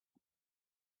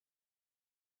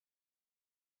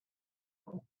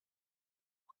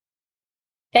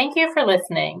Thank you for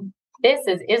listening. This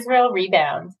is Israel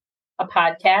Rebound, a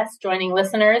podcast joining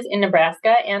listeners in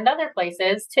Nebraska and other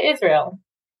places to Israel,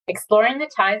 exploring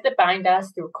the ties that bind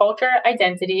us through culture,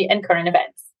 identity, and current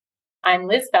events. I'm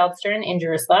Liz Feldstern in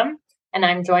Jerusalem, and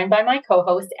I'm joined by my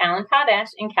co-host, Alan Potash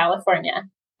in California.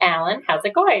 Alan, how's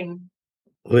it going?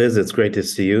 Liz, it's great to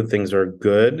see you. Things are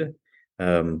good.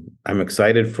 I'm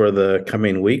excited for the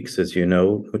coming weeks. As you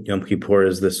know, Yom Kippur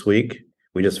is this week.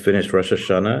 We just finished Rosh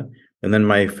Hashanah, and then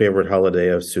my favorite holiday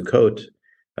of Sukkot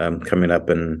coming up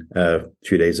in a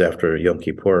few days after Yom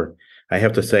Kippur. I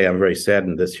have to say, I'm very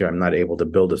saddened this year. I'm not able to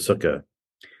build a sukkah.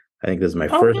 I think this is my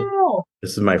first. No.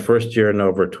 This is my first year in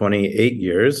over 28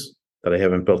 years that I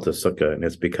haven't built a sukkah, and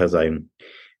it's because I'm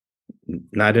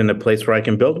not in a place where I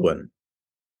can build one.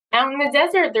 Out in the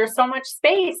desert, there's so much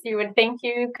space. You would think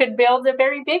you could build a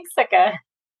very big sukkah.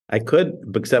 I could,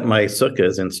 except my sukkah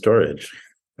is in storage.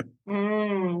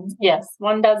 Yes,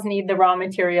 one does need the raw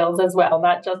materials as well,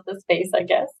 not just the space, I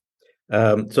guess.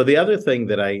 So the other thing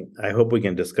that I hope we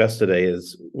can discuss today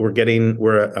is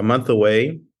we're a month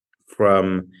away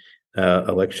from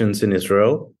elections in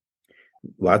Israel.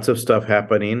 Lots of stuff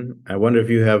happening. I wonder if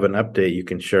you have an update you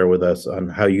can share with us on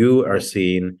how you are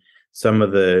seeing some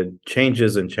of the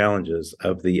changes and challenges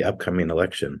of the upcoming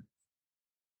election.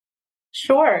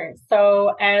 Sure.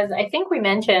 So as I think we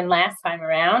mentioned last time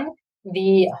around,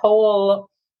 the whole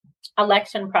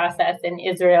election process in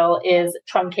Israel is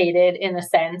truncated in a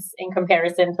sense in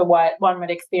comparison to what one would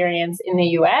experience in the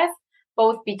US,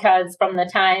 both because from the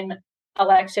time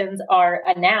elections are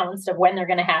announced of when they're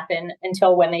going to happen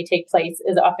until when they take place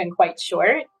is often quite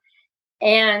short,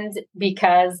 and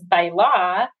because by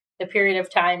law, the period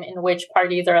of time in which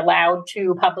parties are allowed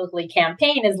to publicly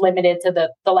campaign is limited to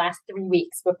the last 3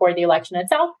 weeks before the election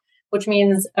itself, which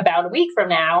means about a week from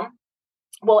now,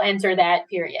 we'll enter that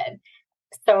period.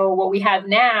 So what we have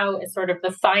now is sort of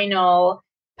the final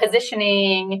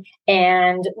positioning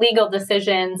and legal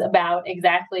decisions about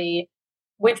exactly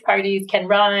which parties can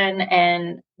run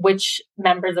and which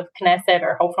members of Knesset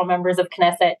or hopeful members of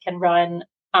Knesset can run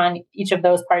on each of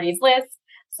those parties' lists.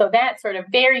 So that sort of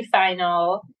very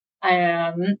final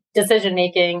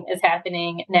decision-making is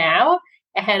happening now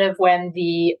ahead of when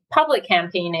the public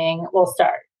campaigning will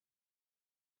start.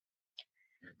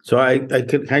 So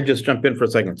can I just jump in for a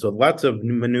second? So lots of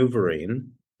maneuvering.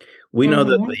 We know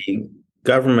that the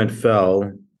government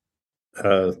fell,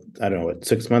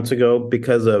 6 months ago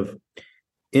because of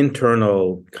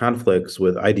internal conflicts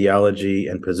with ideology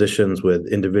and positions with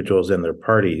individuals and their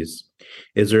parties.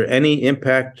 Is there any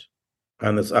impact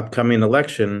on this upcoming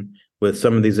election with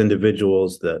some of these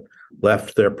individuals that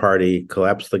left their party,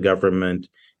 collapsed the government,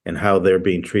 and how they're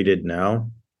being treated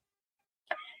now?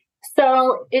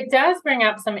 So it does bring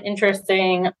up some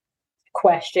interesting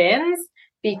questions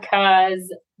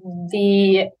because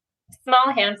the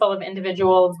small handful of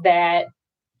individuals that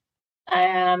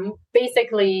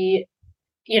basically,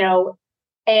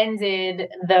 ended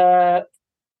the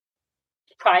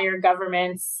prior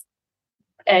government's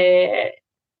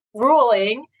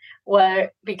ruling were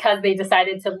because they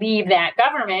decided to leave that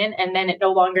government and then it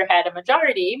no longer had a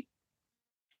majority.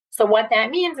 So what that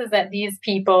means is that these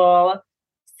people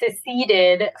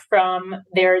seceded from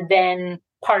their then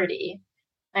party.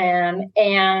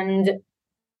 And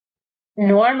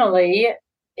normally,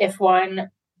 if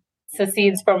one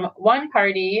secedes from one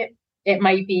party, it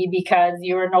might be because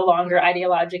you're no longer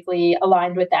ideologically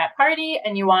aligned with that party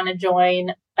and you want to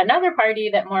join another party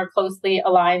that more closely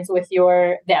aligns with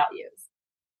your values.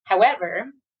 However,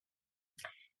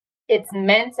 it's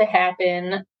meant to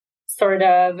happen sort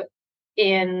of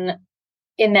in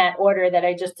that order that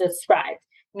I just described,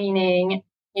 meaning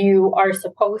you are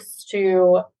supposed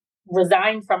to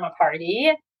resign from a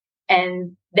party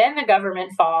and then the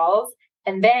government falls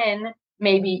and then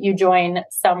maybe you join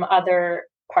some other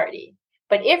party.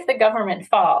 But if the government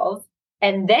falls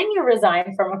and then you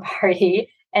resign from a party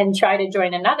and try to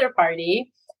join another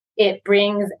party, it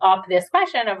brings up this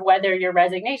question of whether your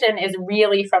resignation is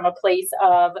really from a place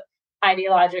of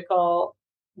ideological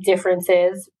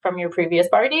differences from your previous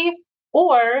party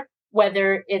or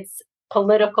whether it's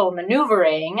political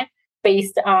maneuvering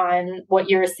based on what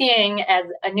you're seeing as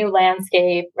a new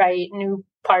landscape, right? New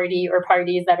party or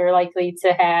parties that are likely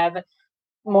to have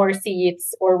more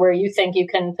seats or where you think you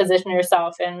can position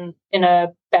yourself in a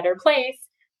better place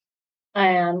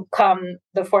come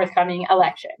the forthcoming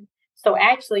election. So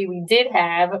actually, we did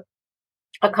have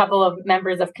a couple of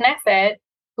members of Knesset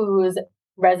whose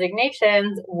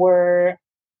resignations were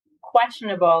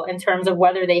questionable in terms of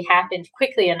whether they happened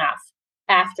quickly enough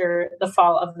after the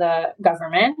fall of the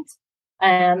government.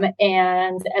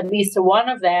 And at least one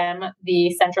of them,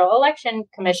 the Central Election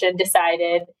Commission,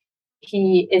 decided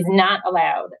he is not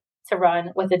allowed to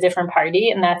run with a different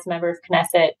party, and that's member of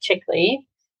Knesset Chikli.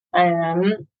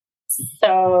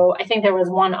 So I think there was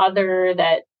one other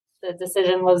that the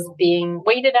decision was being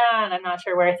waited on. I'm not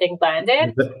sure where things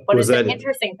landed, but it's an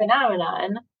interesting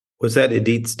phenomenon. Was that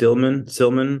Edith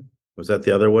Silman? Was that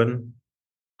the other one?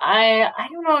 I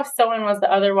don't know if someone was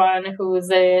the other one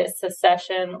whose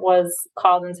secession was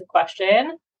called into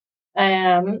question.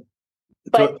 But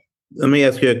so let me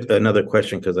ask you another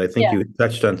question, because I think you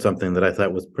touched on something that I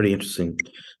thought was pretty interesting.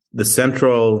 The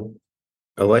Central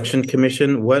Election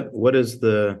Commission, what is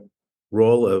the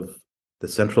role of the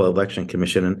Central Election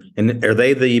Commission? And are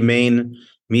they the main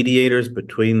mediators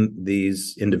between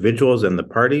these individuals and the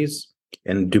parties?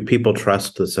 And do people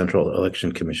trust the Central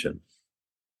Election Commission?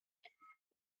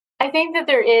 I think that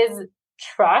there is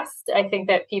trust. I think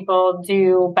that people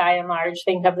do, by and large,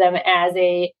 think of them as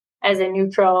a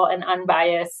neutral and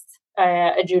unbiased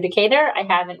adjudicator. I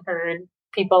haven't heard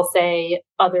people say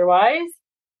otherwise.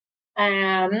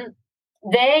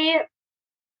 They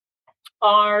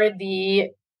are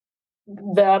the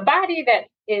body that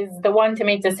is the one to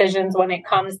make decisions when it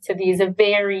comes to these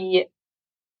very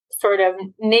sort of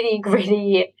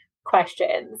nitty-gritty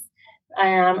questions.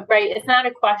 Right? It's not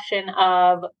a question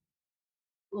of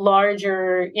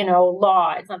larger,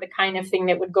 law. It's not the kind of thing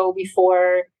that would go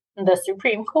before the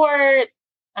Supreme Court.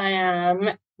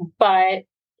 But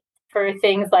for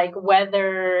things like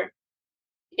whether,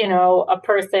 a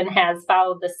person has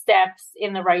followed the steps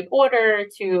in the right order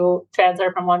to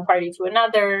transfer from one party to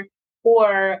another,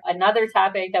 or another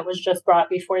topic that was just brought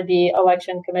before the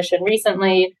Election Commission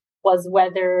recently was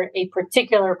whether a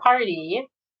particular party,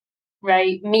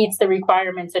 right, meets the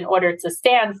requirements in order to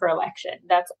stand for election.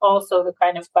 That's also the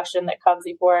kind of question that comes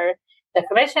before the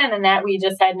commission, and that we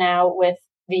just had now with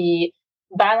the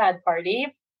Balad party,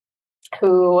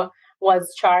 who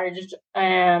was charged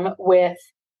with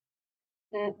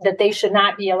that they should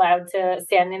not be allowed to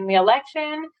stand in the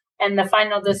election. And the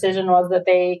final decision was that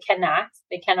they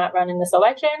cannot run in this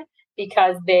election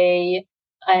because they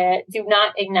do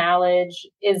not acknowledge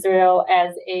Israel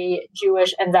as a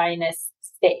Jewish and Zionist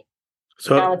state.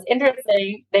 So now it's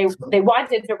interesting. They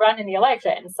wanted to run in the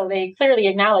election, so they clearly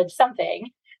acknowledged something,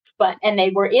 and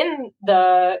they were in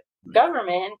the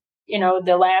government,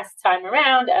 the last time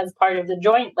around as part of the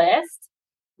joint list.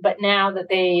 But now that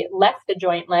they left the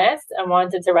joint list and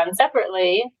wanted to run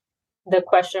separately, the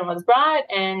question was brought,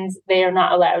 and they are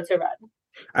not allowed to run.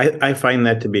 I find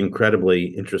that to be incredibly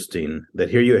interesting.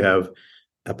 That here you have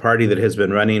a party that has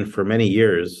been running for many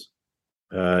years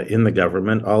in the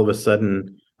government, all of a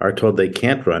sudden are told they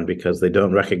can't run because they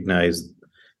don't recognize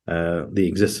the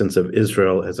existence of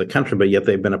Israel as a country, but yet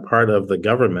they've been a part of the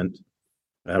government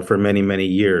for many, many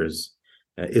years.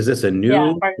 Is this a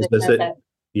new?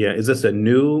 Is this a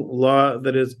new law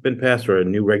that has been passed, or a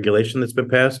new regulation that's been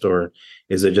passed, or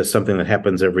is it just something that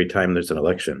happens every time there's an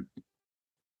election?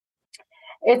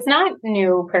 It's not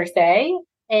new per se,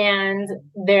 and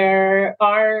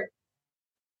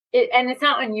it's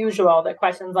not unusual that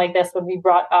questions like this would be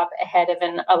brought up ahead of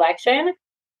an election.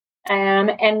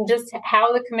 And just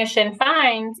how the commission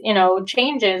finds,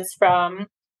 changes from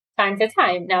time to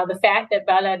time. Now, the fact that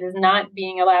Balad is not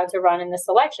being allowed to run in this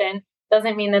election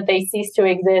doesn't mean that they cease to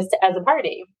exist as a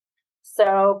party.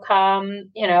 So come,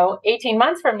 18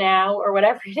 months from now, or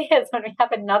whatever it is, when we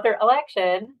have another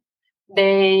election,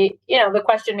 the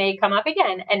question may come up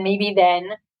again. And maybe then,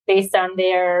 based on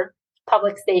their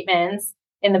public statements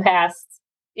in the past,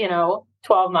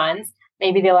 12 months,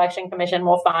 maybe the Election Commission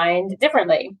will find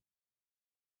differently.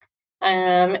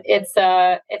 It's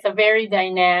a very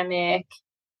dynamic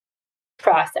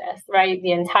process, right?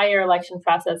 The entire election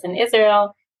process in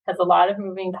Israel has a lot of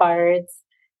moving parts.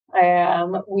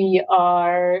 We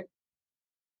are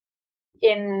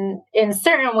in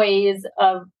certain ways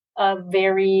of a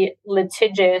very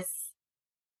litigious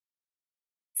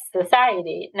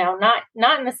society. Now,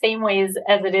 not in the same ways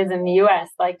as it is in the US.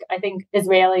 Like, I think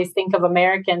Israelis think of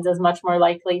Americans as much more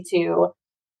likely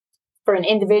for an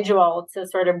individual to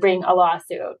sort of bring a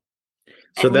lawsuit.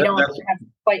 So we don't have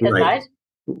quite as much.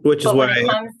 Which is why when it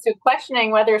comes to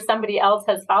questioning whether somebody else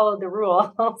has followed the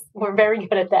rules, we're very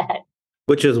good at that.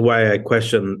 Which is why I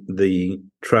question the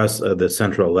trust of the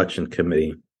Central Election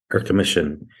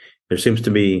Commission. There seems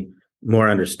to be more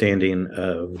understanding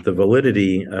of the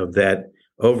validity of that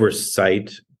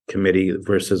oversight committee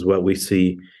versus what we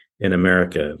see in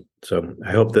America. So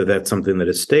I hope that that's something that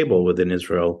is stable within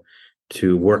Israel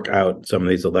to work out some of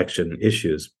these election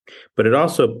issues. But it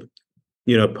also,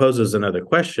 poses another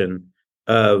question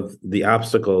of the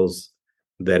obstacles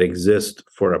that exist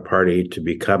for a party to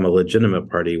become a legitimate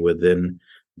party within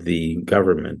the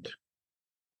government?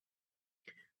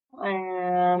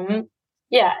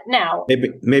 Yeah. Now,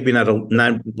 maybe not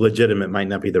legitimate might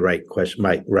not be the right question,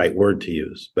 right word to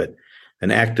use, but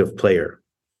an active player.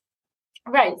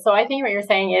 Right. So I think what you're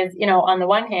saying is, on the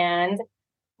one hand,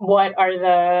 what are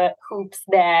the hoops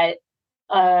that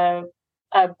a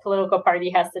political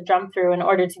party has to jump through in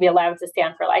order to be allowed to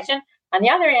stand for election? On the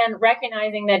other hand,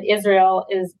 recognizing that Israel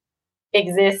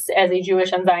exists as a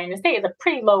Jewish and Zionist state is a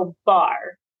pretty low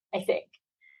bar, I think.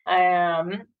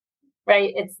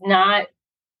 Right? It's not.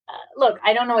 Look,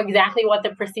 I don't know exactly what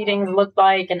the proceedings looked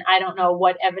like, and I don't know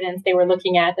what evidence they were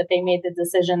looking at that they made the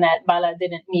decision that Balad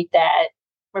didn't meet that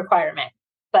requirement.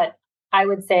 But I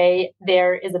would say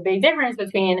there is a big difference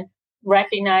between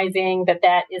recognizing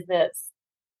that is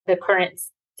the current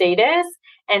status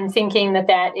and thinking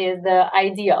that is the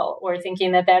ideal, or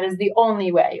thinking that is the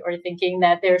only way, or thinking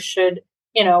that there should,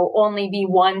 only be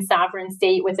one sovereign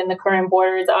state within the current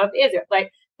borders of Israel.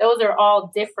 Like, those are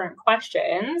all different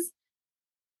questions.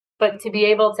 But to be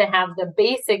able to have the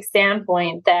basic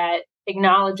standpoint that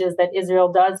acknowledges that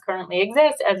Israel does currently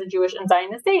exist as a Jewish and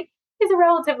Zionist state is a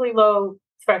relatively low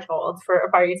threshold for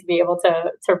a party to be able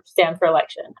to stand for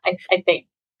election, I think.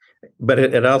 But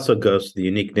it also goes to the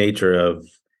unique nature of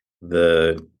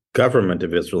the government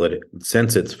of Israel.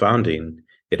 Since its founding,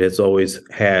 it has always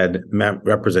had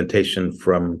representation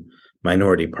from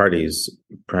minority parties,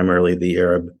 primarily the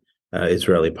Arab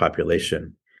Israeli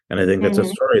population. And I think that's a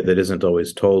story that isn't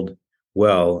always told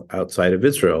well outside of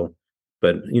Israel.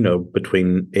 But,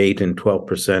 between 8 and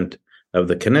 12% of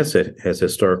the Knesset has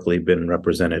historically been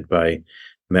represented by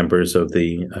members of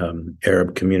the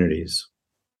Arab communities.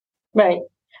 Right.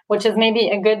 Which is maybe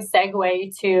a good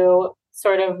segue to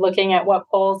sort of looking at what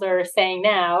polls are saying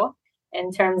now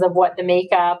in terms of what the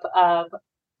makeup of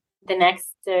the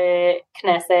next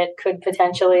Knesset could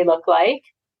potentially look like.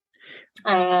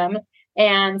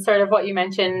 And sort of what you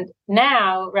mentioned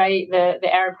now, right,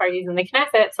 the Arab parties in the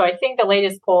Knesset. So I think the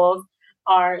latest polls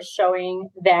are showing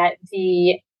that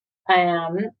the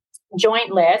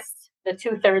joint list, the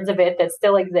 2/3 of it that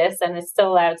still exists and is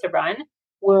still allowed to run,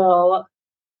 will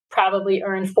probably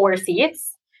earn 4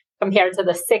 seats compared to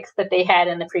the 6 that they had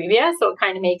in the previous. So it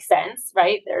kind of makes sense,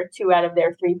 right? There are 2 out of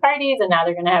their 3 parties, and now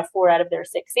they're going to have 4 out of their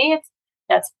 6 seats.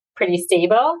 That's pretty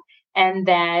stable. And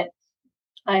that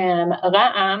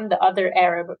Ra'am, the other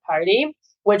Arab party,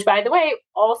 which, by the way,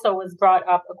 also was brought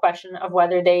up a question of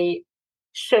whether they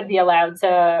should be allowed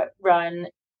to run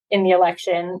in the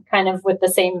election, kind of with the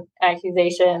same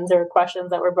accusations or questions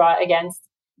that were brought against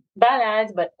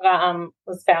Balad, but Ra'am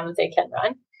was found that they can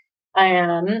run.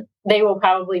 They will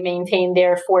probably maintain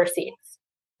their 4 seats.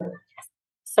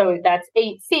 So that's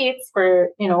 8 seats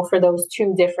for those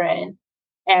 2 different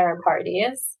Arab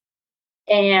parties.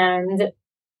 And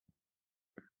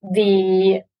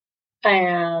the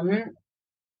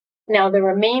now the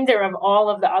remainder of all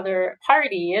of the other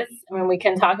parties, we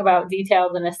can talk about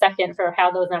details in a second for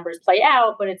how those numbers play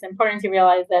out, but it's important to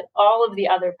realize that all of the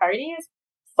other parties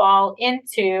fall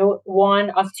into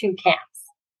one of 2 camps,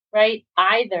 right?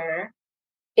 Either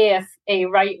if a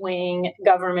right-wing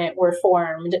government were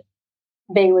formed,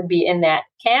 they would be in that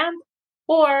camp,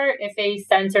 or if a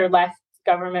center-left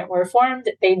government were formed,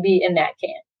 they'd be in that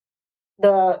camp.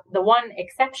 The one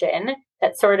exception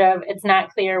that sort of it's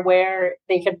not clear where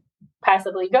they could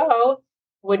possibly go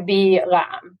would be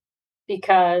Ra'am,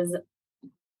 because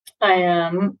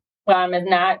Ra'am has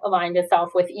not aligned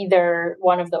itself with either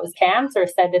one of those camps or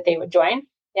said that they would join.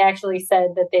 They actually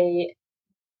said that they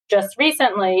just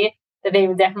recently that they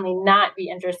would definitely not be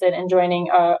interested in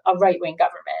joining a right-wing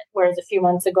government, whereas a few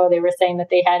months ago they were saying that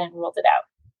they hadn't ruled it out.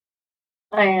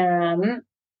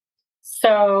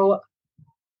 So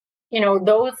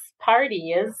those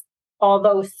parties,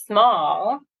 although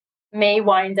small, may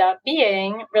wind up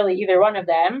being really either one of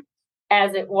them,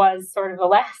 as it was sort of the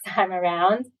last time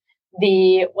around,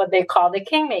 what they call the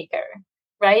kingmaker,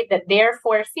 right? That their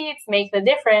 4 seats make the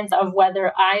difference of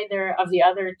whether either of the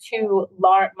other 2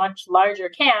 much larger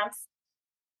camps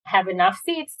have enough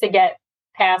seats to get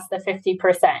past the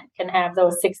 50%, can have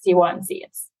those 61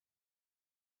 seats.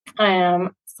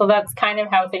 So that's kind of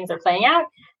how things are playing out.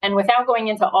 And without going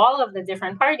into all of the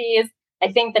different parties,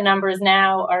 I think the numbers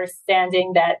now are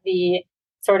standing that the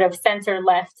sort of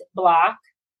center-left bloc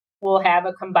will have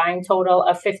a combined total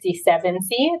of 57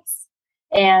 seats,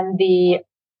 and the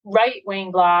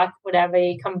right-wing bloc would have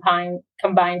a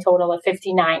combined total of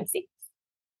 59 seats.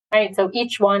 Right, so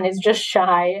each one is just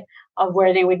shy of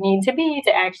where they would need to be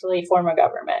to actually form a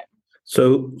government.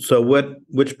 So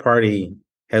which party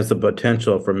has the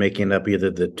potential for making up either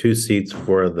the 2 seats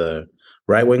for the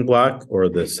right wing bloc or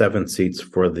the 7 seats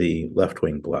for the left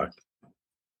wing bloc?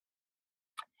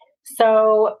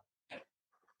 So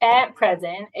at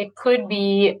present, it could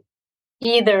be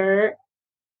either.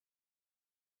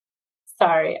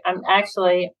 Sorry, I don't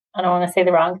want to say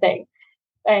the wrong thing.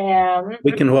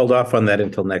 We can hold off on that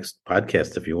until next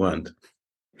podcast if you want.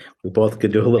 We both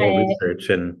could do a little research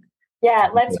and. Yeah,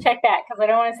 let's check that because I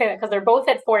don't want to say that because they're both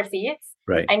at 4 seats.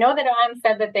 Right. I know that Am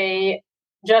said that they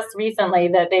just recently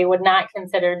that they would not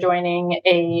consider joining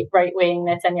a right-wing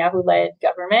Netanyahu-led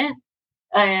government.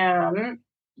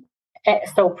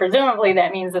 So presumably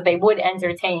that means that they would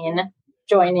entertain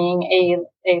joining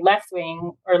a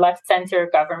left-wing or left-center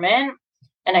government.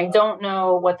 And I don't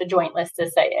know what the joint list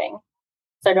is saying.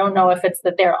 So I don't know if it's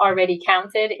that they're already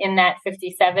counted in that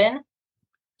 57.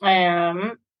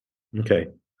 Okay.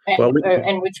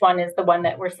 And which one is the one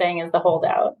that we're saying is the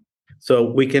holdout? So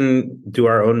we can do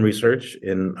our own research.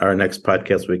 In our next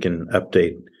podcast, we can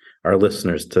update our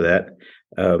listeners to that.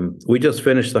 We just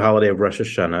finished the holiday of Rosh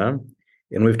Hashanah,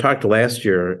 and we've talked last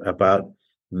year about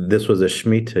this was a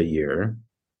Shemitah year.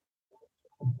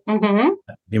 Mm-hmm.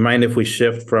 Do you mind if we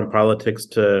shift from politics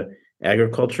to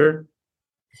agriculture?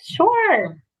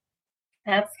 Sure.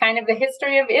 That's kind of the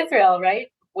history of Israel, right?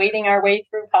 Wading our way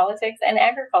through politics and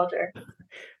agriculture.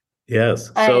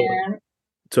 Yes.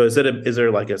 So is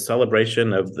there like a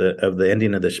celebration of the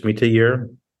ending of the Shemitah year?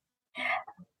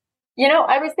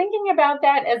 I was thinking about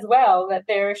that as well, that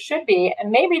there should be,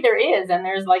 and maybe there is, and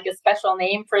there's like a special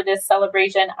name for this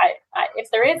celebration. If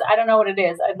there is, I don't know what it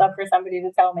is. I'd love for somebody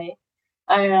to tell me.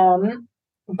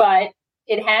 But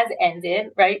it has ended,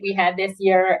 right? We had this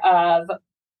year of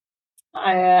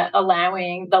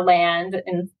allowing the land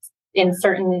in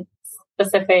certain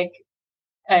specific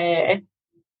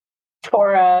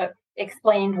Torah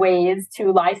explained ways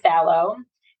to lie fallow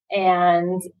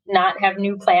and not have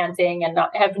new planting and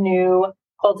not have new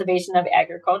cultivation of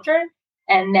agriculture.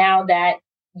 And now that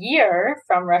year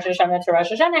from Rosh Hashanah to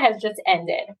Rosh Hashanah has just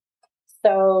ended.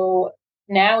 So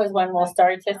now is when we'll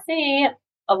start to see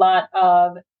a lot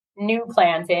of new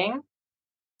planting.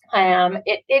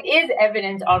 It is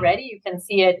evident already. You can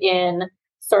see it in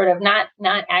sort of not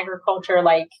agriculture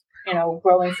like,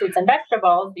 growing fruits and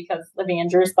vegetables, because living in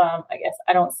Jerusalem, I guess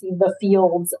I don't see the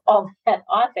fields all that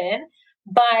often.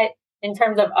 But in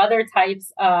terms of other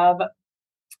types of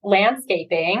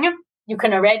landscaping, you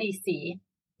can already see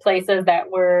places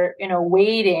that were,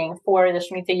 waiting for the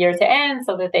Shemitah year to end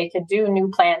so that they could do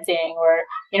new planting, or,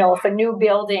 if a new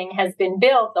building has been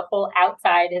built, the whole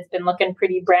outside has been looking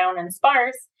pretty brown and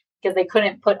sparse because they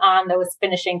couldn't put on those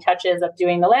finishing touches of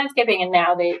doing the landscaping, and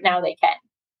now they can.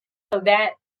 So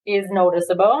that is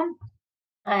noticeable.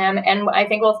 And I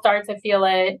think we'll start to feel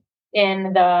it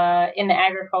in the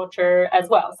agriculture as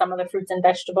well. Some of the fruits and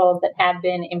vegetables that have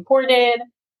been imported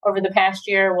over the past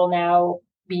year will now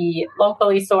be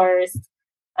locally sourced,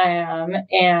 and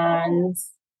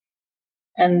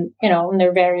there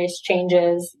are various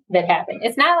changes that happen.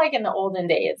 It's not like in the olden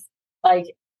days,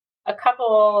 like a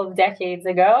couple of decades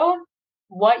ago,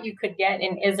 what you could get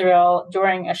in Israel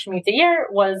during a Shemitah year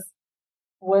was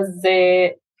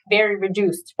very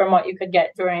reduced from what you could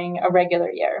get during a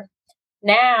regular year.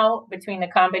 Now, between the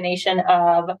combination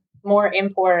of more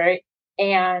import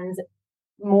and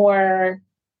more,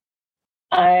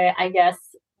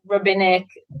 rabbinic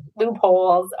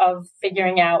loopholes of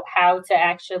figuring out how to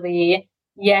actually,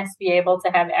 be able to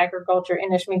have agriculture in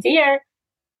the Shemitah year,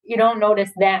 you don't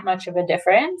notice that much of a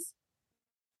difference.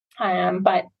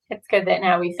 But it's good that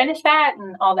now we finish that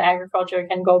and all the agriculture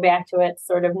can go back to its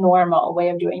sort of normal way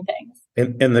of doing things.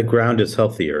 And the ground is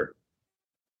healthier.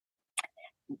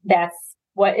 That's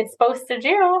what it's supposed to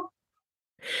do.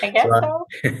 I guess so.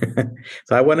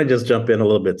 So I want to just jump in a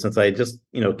little bit, since I just,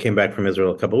 came back from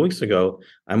Israel a couple of weeks ago.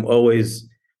 I'm always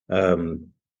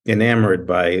enamored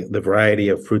by the variety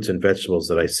of fruits and vegetables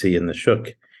that I see in the shuk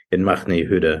in Machne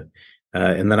Yehuda.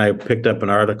 And then I picked up an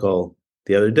article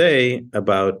the other day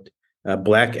about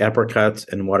black apricots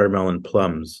and watermelon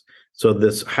plums. So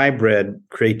this hybrid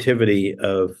creativity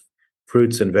of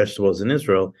fruits and vegetables in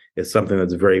Israel is something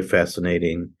that's very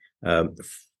fascinating,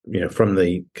 from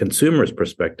the consumer's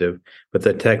perspective, but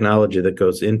the technology that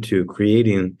goes into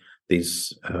creating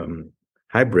these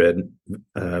hybrid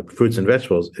fruits and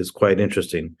vegetables is quite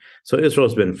interesting. So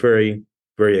Israel's been very,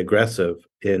 very aggressive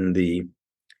in the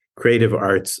creative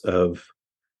arts of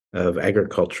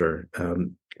agriculture.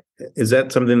 Is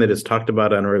that something that is talked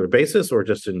about on a regular basis or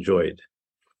just enjoyed?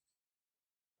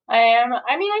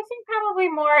 I think probably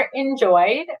more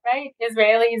enjoyed, right?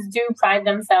 Israelis do pride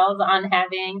themselves on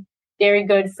having very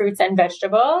good fruits and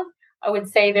vegetables. I would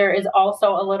say there is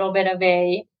also a little bit of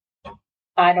a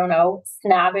I don't know,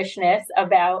 snobbishness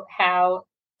about how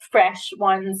fresh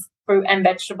one's fruit and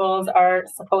vegetables are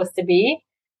supposed to be.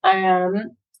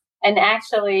 And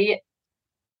actually,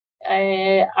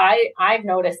 I've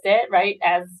noticed it, right,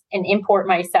 as an import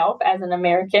myself, as an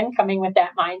American coming with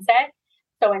that mindset.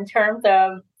 So in terms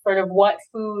of sort of what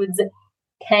foods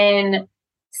can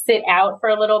sit out for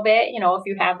a little bit, if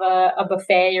you have a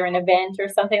buffet or an event or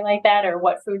something like that, or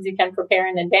what foods you can prepare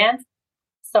in advance.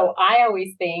 So I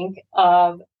always think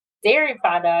of dairy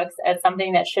products as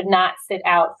something that should not sit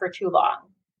out for too long,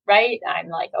 right? I'm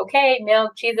like, okay,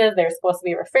 milk, cheeses, they're supposed to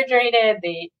be refrigerated.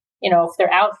 If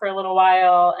they're out for a little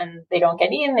while and they don't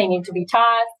get eaten, they need to be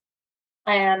tossed.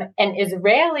 And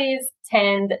Israelis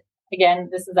tend, again,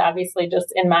 this is obviously just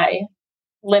in my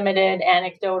limited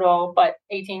anecdotal, but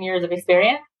 18 years of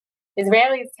experience,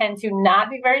 Israelis tend to not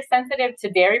be very sensitive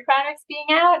to dairy products being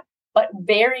out, but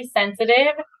very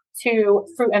sensitive to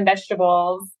fruit and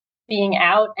vegetables being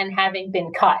out and having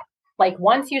been cut. Like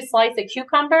once you slice a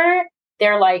cucumber,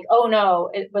 they're like, oh no,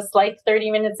 it was sliced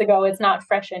 30 minutes ago. It's not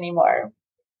fresh anymore.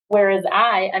 Whereas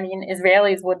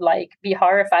Israelis would be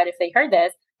horrified if they heard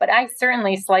this, but I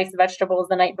certainly sliced vegetables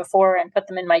the night before and put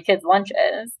them in my kids'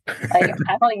 lunches. Like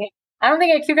I don't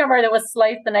think a cucumber that was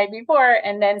sliced the night before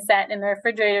and then sat in the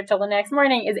refrigerator till the next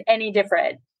morning is any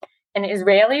different. And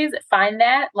Israelis find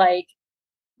that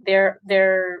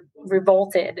they're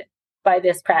revolted by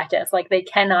this practice. Like they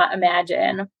cannot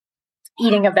imagine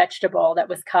eating a vegetable that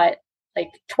was cut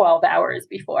 12 hours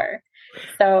before.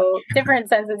 So different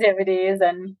sensitivities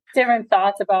and different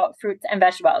thoughts about fruits and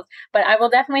vegetables. But I will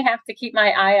definitely have to keep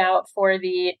my eye out for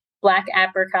the black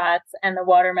apricots and the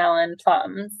watermelon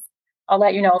plums. I'll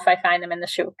let you know if I find them in the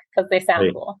shuk because they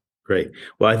sound cool. Great.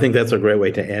 Well, I think that's a great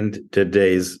way to end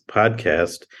today's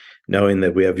podcast, knowing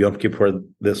that we have Yom Kippur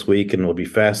this week and we'll be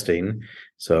fasting.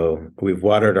 So we've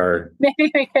watered our...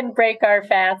 Maybe we can break our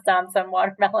fast on some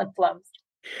watermelon plums.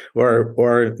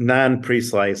 Or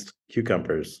non-pre-sliced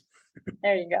cucumbers.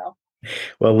 There you go.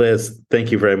 Well, Liz,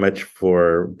 thank you very much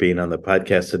for being on the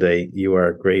podcast today. You are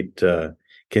a great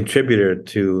contributor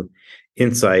to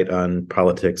insight on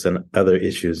politics and other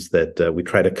issues that we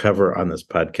try to cover on this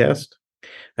podcast.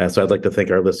 So I'd like to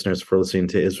thank our listeners for listening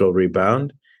to Israel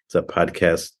Rebound. It's a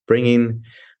podcast bringing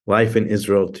life in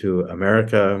Israel to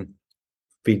America,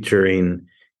 featuring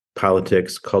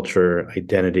politics, culture,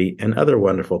 identity, and other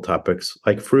wonderful topics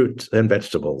like fruit and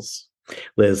vegetables.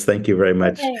 Liz, thank you very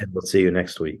much, and we'll see you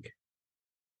next week.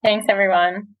 Thanks,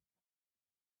 everyone.